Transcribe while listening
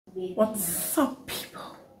What's up,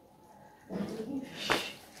 people?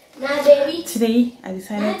 Now, baby. Today I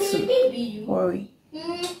decided to worry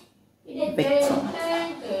Victor.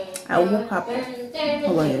 I woke up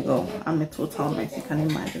a while ago. I'm a total mess. You can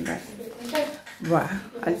imagine that. But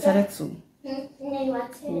I decided to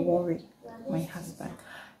worry my husband.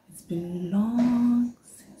 It's been long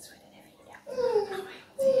since we did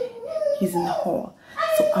a video. He's in the hall,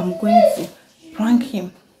 so I'm going to prank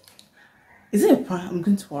him. Is it a prank? I'm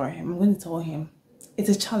going to worry him. I'm going to tell him it's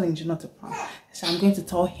a challenge, not a prank. So I'm going to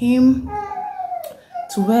tell him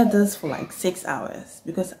to wear this for like 6 hours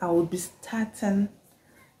because I will be starting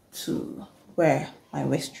to wear my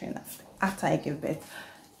waist trainer after I give birth.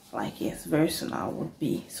 Like, yes, very soon I would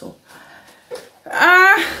be. So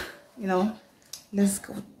you know, let's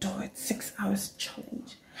go do it. 6 hours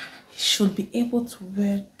challenge. He should be able to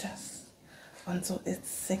wear this until it's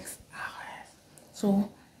 6 hours.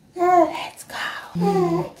 So let's go.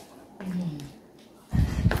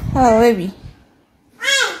 Hello, baby.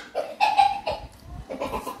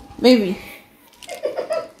 Baby,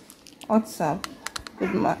 what's up?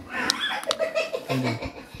 Good morning.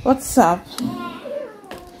 What's up?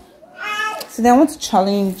 So I want to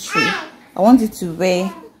challenge you. I want you to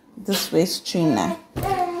wear this waist trainer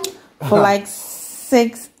for like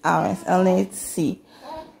 6 hours and let's see.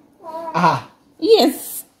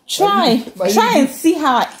 Yes, try and see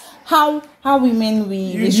how women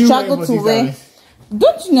we struggle to wear.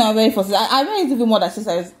 Don't you know I wear it for 6 hours? I wear it even more than 6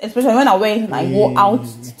 hours, especially when I wear it and I go out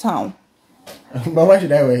to town. But why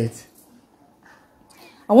should I wear it?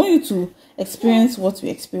 I want you to experience what we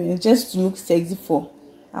experience, just to look sexy for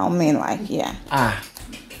our men, like, yeah.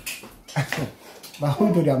 But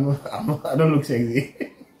who told you I don't look sexy?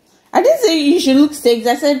 I didn't say you should look sexy.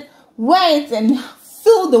 I said wear it and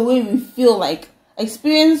feel the way we feel, like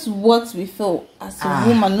experience what we feel as a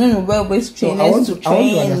woman when we wear waist trainers to train. I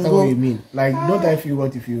want to understand what you mean. Like, don't I feel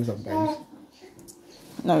what you feel sometimes?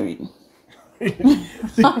 Not really. So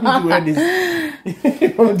you want to wear this?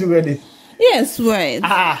 You want to wear this? Yes, wear it.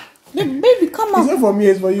 Baby, come up. It's not for me,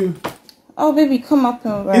 it's for you. Oh, baby, come up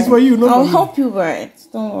and wear it. It's for you, not I'll for me. help you wear it.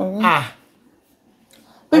 Don't worry.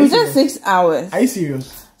 Baby, just 6 hours. Are you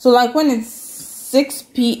serious? So, like, when it's 6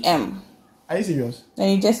 p.m. Are you serious? then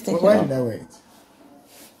you just take it Why off. did I wear it?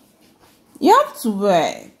 You have to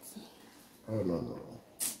wear it. Oh, no.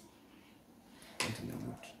 Not in the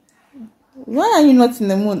mood. Why are you not in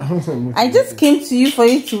the mood? I'm not in the mood. I just came to you for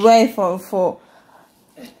you to wear it for.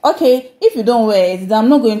 Okay, if you don't wear it, then I'm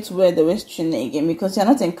not going to wear the waist trainer again because you're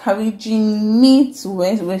not encouraging me to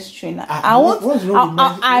wear the waist trainer. I want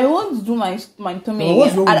to do my tummy again.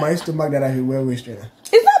 What's wrong with my stomach that I should wear waist trainer?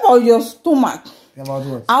 It's not about your stomach. About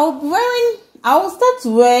what? I will start to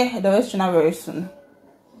wear the waist trainer very soon.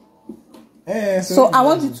 So I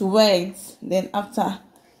want you to wear it. Then after,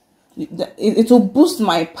 it will boost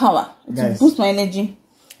my power. It will boost my energy.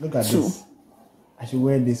 Look at this. I should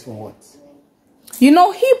wear this for what? You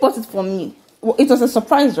know, he bought it for me. It was a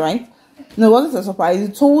surprise, right? No, it wasn't a surprise.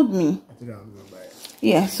 He told me. I think I'm gonna buy it.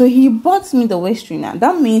 Yeah, so he bought me the waist trainer.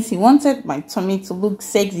 That means he wanted my tummy to look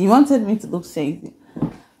sexy. He wanted me to look sexy.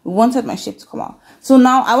 He wanted my shape to come out. So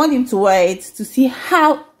now I want him to wear it to see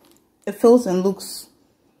how it feels and looks.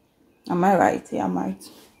 Am I right? Yeah, I'm right.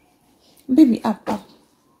 Baby, up.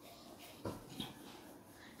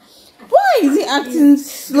 Why is he acting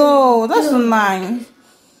slow? That's so nice.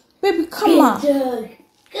 Baby, come on.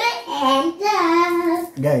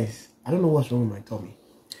 Guys, I don't know what's wrong with my tummy.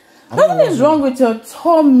 Nothing is wrong with your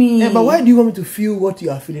tummy. Yeah, but why do you want me to feel what you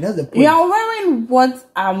are feeling? That's the point. You are wearing what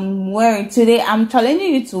I'm wearing today. I'm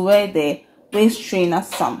challenging you to wear the waist trainer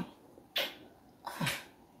some.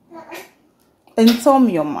 And tell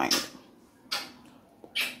me your mind.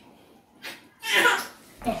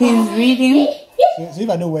 He's reading so if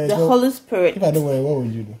I don't wear it, the Holy Spirit. If I don't wear it, what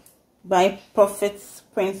would you do? By Prophet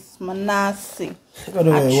Prince Manasseh. If I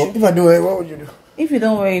don't wear it, what would you do? If you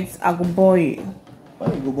don't wear it, I will bore you. Why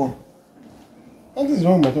do you go bomb? What is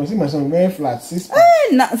wrong with my tummy? See my son very flat. See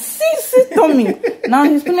tummy. Now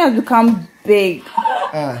his tummy has become big.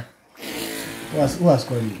 Who has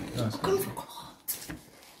called you?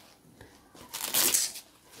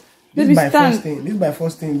 Baby, stand. This is my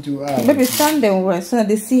first thing to Baby, stand and wear so that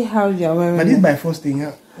they see how you are wearing. But this is my first thing.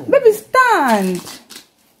 Oh. Baby, stand.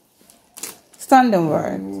 Stand and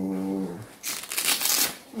wear it.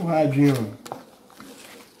 What are you doing?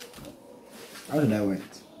 How did I wear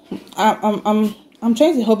it? I'm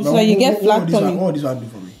trying to help you so that you get flat tummy. What this one do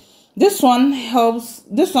for me? This one helps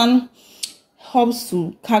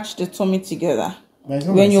to catch the tummy together. But it's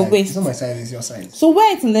not when my your size. waist. It's not my size, it's your size. So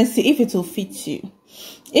wear it and let's see if it will fit you.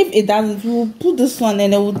 If it doesn't, we will put this one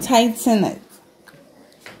and it will tighten it.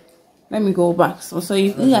 Let me go back. So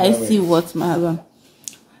you guys see what my husband.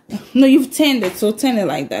 No, you've turned it. So turn it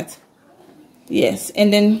like that. Yes,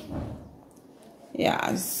 and then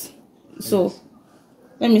yes. So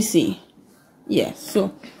let me see. Yes,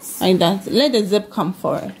 so like that. Let the zip come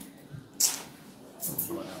forward.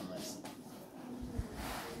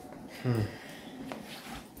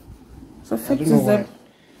 So fix the zip.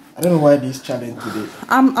 I don't know why this challenge today.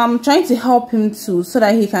 I'm trying to help him too, so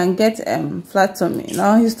that he can get flat tummy.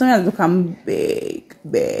 Now his tummy has become big.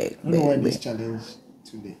 I don't know why this challenge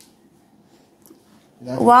today.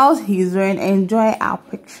 While he's wearing, enjoy our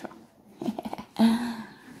picture.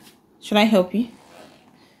 Should I help you?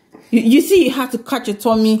 You see, you have to catch your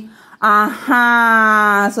tummy.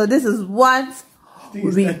 So this is what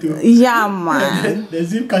we. Yeah, man. The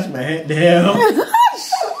zip catch my head. The hell.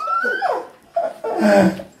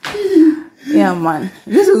 Yeah, man.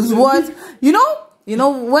 This is what you know.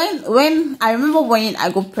 When I remember when I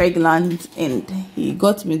got pregnant and he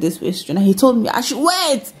got me this waistline, he told me I should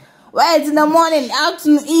wear it in the morning,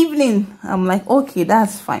 afternoon, evening. I'm like, okay,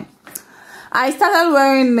 that's fine. I started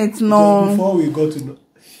wearing it. No, before we got to know.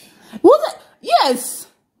 What? Yes,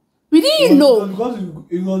 we didn't know.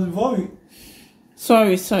 It was before we.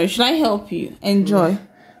 Sorry. Should I help you? Enjoy.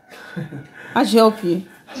 I should help you.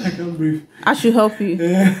 I can't breathe. I should help you.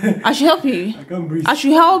 I should help you. I can't breathe. I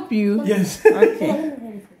should help you. Yes.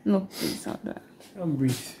 Okay. No, please, not that. I can't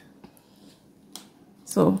breathe.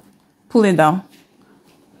 So, pull it down.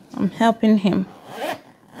 I'm helping him.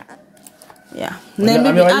 Yeah. Then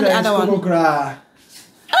maybe add the other one.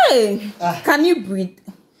 Hey, can you breathe?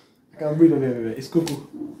 I can breathe. It's cuckoo.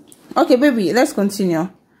 Okay, baby, let's continue.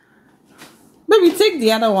 Baby, take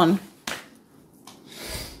the other one.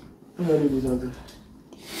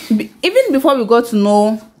 Even before we got to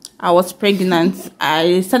know I was pregnant,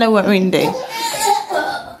 I started wearing the.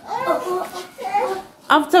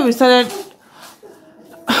 After we started,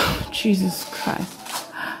 Jesus Christ.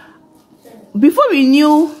 Before we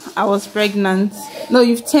knew I was pregnant, no,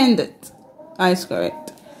 you've turned it. That's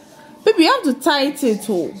correct. Baby, you have to tight it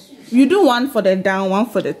all. You do one for the down, one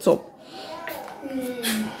for the top.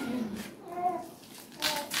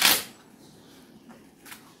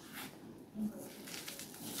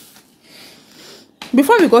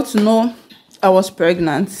 Before we got to know I was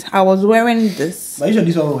pregnant, I was wearing this. Are you sure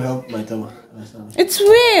this one will help my tummy? It's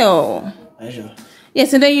real. Are you sure?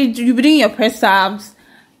 Yes, and then you be doing your press ups,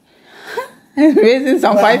 raising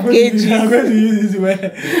some 5 kg. I'm going to use this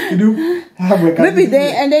where you do. Maybe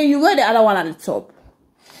then you wear the other one at the top.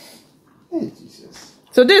 Hey, Jesus.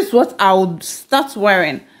 So this is what I would start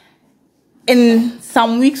wearing in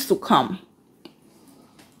some weeks to come.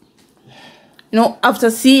 You know, after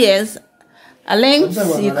CS. A length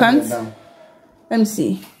you can't. Let me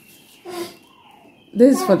see.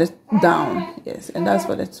 This is for the down, yes, and that's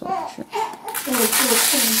for the top. Sure.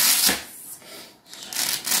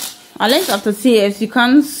 A length after CS you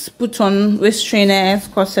can't put on waist trainers,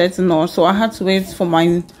 corsets, and all. So I had to wait for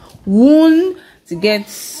my wound to get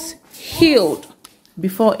healed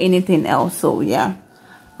before anything else. So yeah,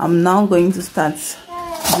 I'm now going to start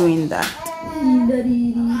doing that.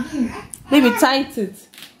 Baby, tight it.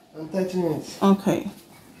 I'm touching it. Okay.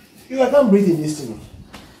 I can't breathe in this thing.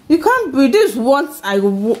 You can't breathe. This is what I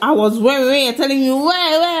was wearing. You're telling me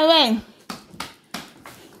where.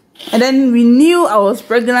 And then we knew I was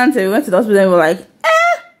pregnant and we went to the hospital and we were like,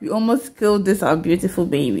 we almost killed this our beautiful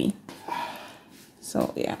baby.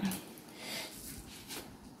 So yeah.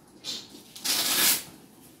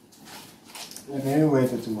 I can wait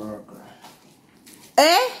till tomorrow.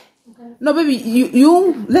 No, baby,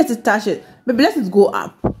 you let it touch it. Baby, let it go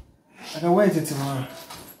up. I can wait till tomorrow.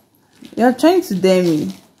 You're trying to dare me.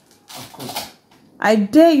 Of course. I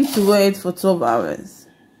dare you to wear it for 12 hours.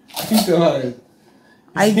 I think so.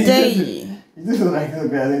 I dare you. This is like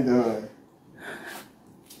okay, I think so.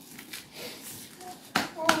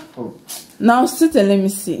 Oh. Now sit and let me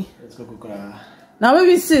see. Let's go cook. Now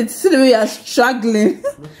baby, sit. See the way you're struggling.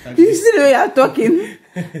 You see the way you're talking.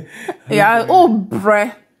 Yeah. Oh,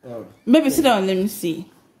 bruh. Oh. Maybe sit down and let me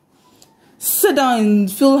see. Sit down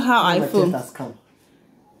and feel how I feel.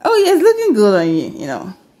 Oh, yeah, it's looking good on you, you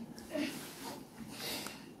know.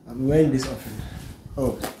 I'm wearing this often.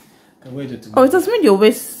 Oh, I can wear it tomorrow. Oh, it has made your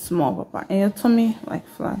waist small, Papa, and your tummy like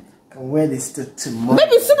flat. I can wear this tomorrow.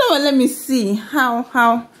 Maybe sit down and let me see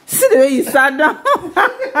how. See the way you sat down.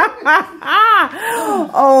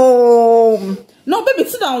 Oh no, baby,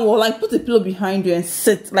 sit down. Or like put a pillow behind you and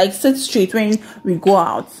sit. Like sit straight when we go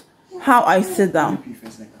out. How I sit down.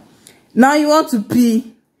 Now you want to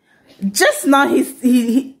pee. Just now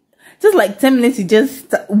he just like 10 minutes he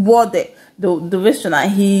just wore the the waist trainer.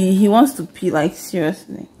 He wants to pee, like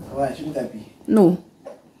seriously. Why shouldn't I pee? No.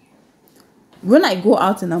 When I go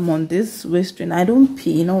out and I'm on this waist trainer, I don't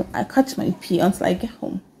pee. You know, I catch my pee until I get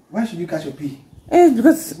home. Why should you catch your pee? It's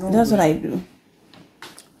because that's what I do.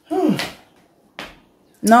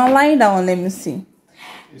 Now lie down. Let me see.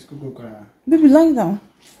 It's Kukuka. Baby, lie down.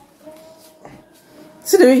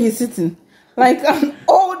 See the way he's sitting, like an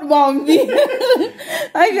old mommy.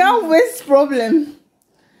 Like you have waist problem.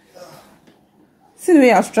 See the way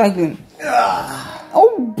you're struggling.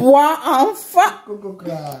 Oh boy, I'm fat.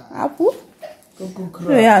 Apple. See the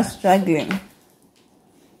way you're struggling.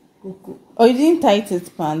 Oh, you didn't tight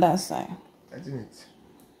it, pan. That's why. I didn't.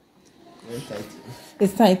 Very tight.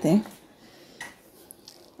 It's tight, eh?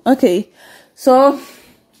 Okay, so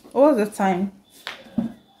what was the time?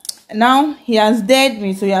 Now he has dared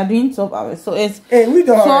me, so you are doing 12 hours. So it's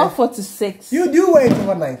 12:46. You do wait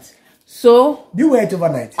overnight. So do you wait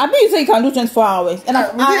overnight? I think you say you can do 24 hours, and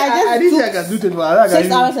I didn't say I can do 24 hours.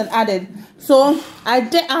 6 hours and added. So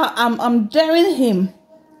I'm daring him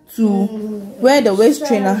to wear the waist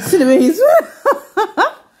trainer. See the way he's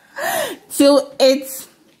till it's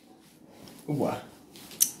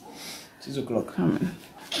 6 o'clock.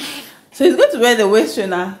 So he's going to wear the waist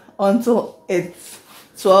trainer until it's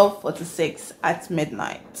 12:46 at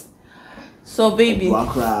midnight. So baby,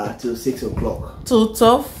 till 6 o'clock. Till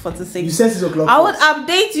 12:46. You said 6 o'clock. I would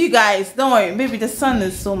update you guys. Don't worry, baby. The sun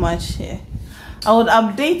is so much here. I would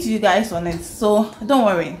update you guys on it. So don't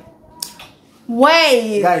worry.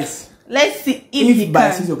 Wait, guys. Let's see if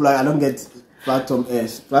by 6 o'clock I don't get flat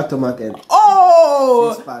stomach and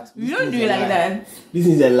you don't do it like that. This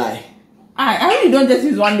is a lie. I really don't just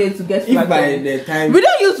use one day to get flat. If by the time we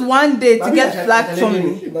don't use one day to get flat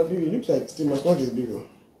tummy. It looks like still my stomach is bigger.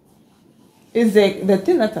 It's the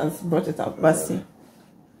thing that has brought it up. But see,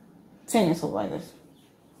 10 years old like this.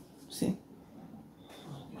 See.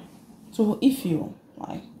 So if you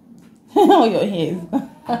like, how your hair is,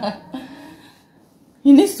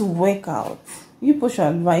 he needs to work out. You push your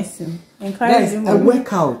advice him. Guys, I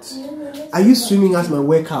work out. Are you swimming as my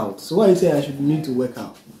workout? So why are you saying I should need to work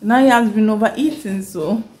out? Now he has been overeating,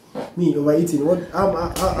 so. Me overeating? What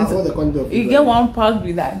the content of you get one pack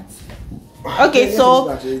with that. Okay, so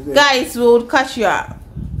guys, we'll catch you up.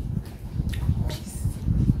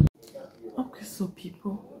 Okay, so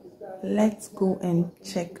people, let's go and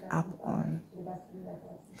check up on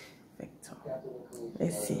Victor.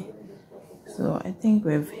 Let's see. So I think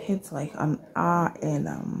we've hit like an hour and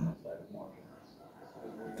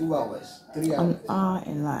 2 hours, 3 hours. An hour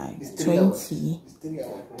and like 20.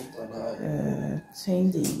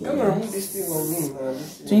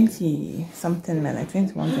 20 something minutes,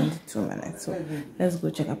 21, 22 minutes. So let's go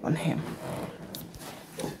check up on him.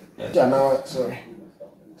 Which an hour? Sorry.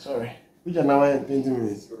 Which an hour and 20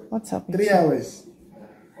 minutes? What's happening? 3 hours.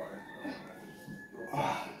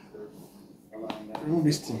 Remove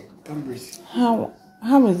this thing. Can't breathe. How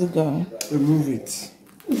is it going? Remove it.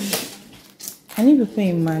 Can you people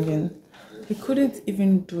imagine? He couldn't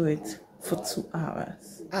even do it for 2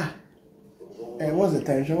 hours. What's the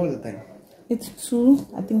time? What's the time? It's 2,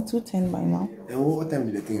 I think 2:10 by now. And what time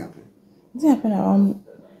did the thing happen? It happened around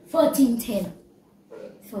 14:10.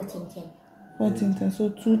 14:10, so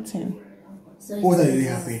 2:10. So what time did it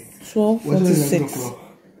happen? 12:46.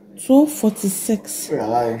 12:46. You're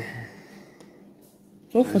lying.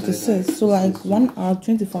 12:46. So like 1 hour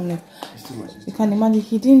 24 minutes. It's too much. You can imagine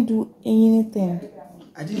he didn't do anything.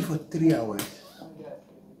 I did it for 3 hours.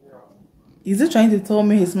 Is he trying to tell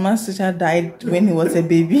me his math teacher died when he was a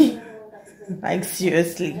baby? Like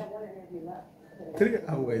seriously? 3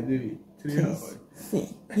 hours, baby. 3 hours. See,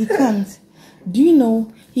 he can't. Do you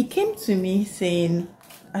know, he came to me saying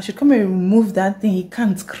I should come and remove that thing. He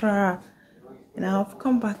can't cry. And I've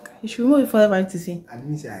come back. He should remove it for everybody to see. I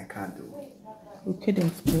didn't say I can't though. We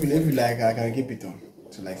couldn't. If you like, I can keep it on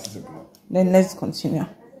to like 6 o'clock. Then let's continue.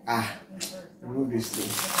 Remove this thing.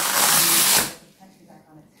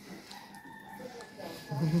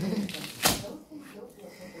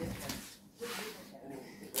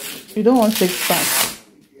 You don't want 6 packs.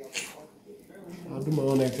 I'll do my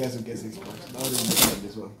own exercise to get 6 packs. That would be better than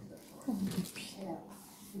this one.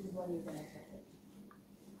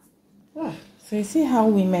 So you see how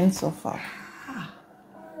women suffer.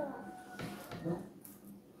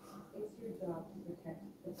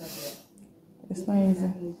 It's not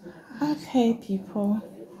easy. Okay, people.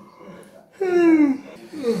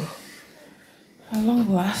 At long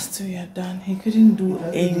last, we are done. He couldn't do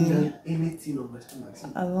anything on my stomach.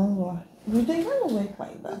 At long last. Would they gonna work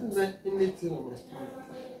like that? Anything on my stomach.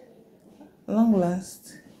 At long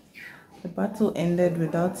last, the battle ended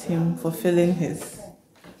without him fulfilling his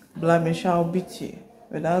blabbing, shall beat you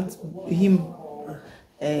without him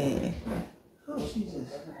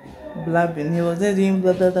blabbing. He was there doing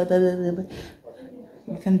blah blah blah blah blah blah.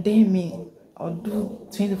 You can dare me or do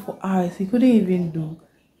 24 hours. He couldn't even do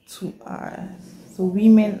 2 hours. So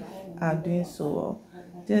women are doing so well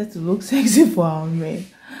just to look sexy for our men.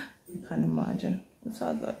 You can imagine. It's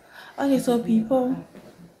all good. Okay, so people,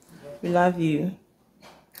 we love you.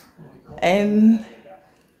 And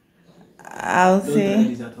I'll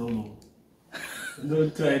say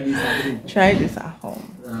Don't try this at home. try this at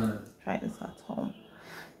home. Try this at home.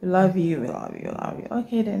 We love you, we love you, we love you.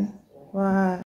 Okay then. Bye.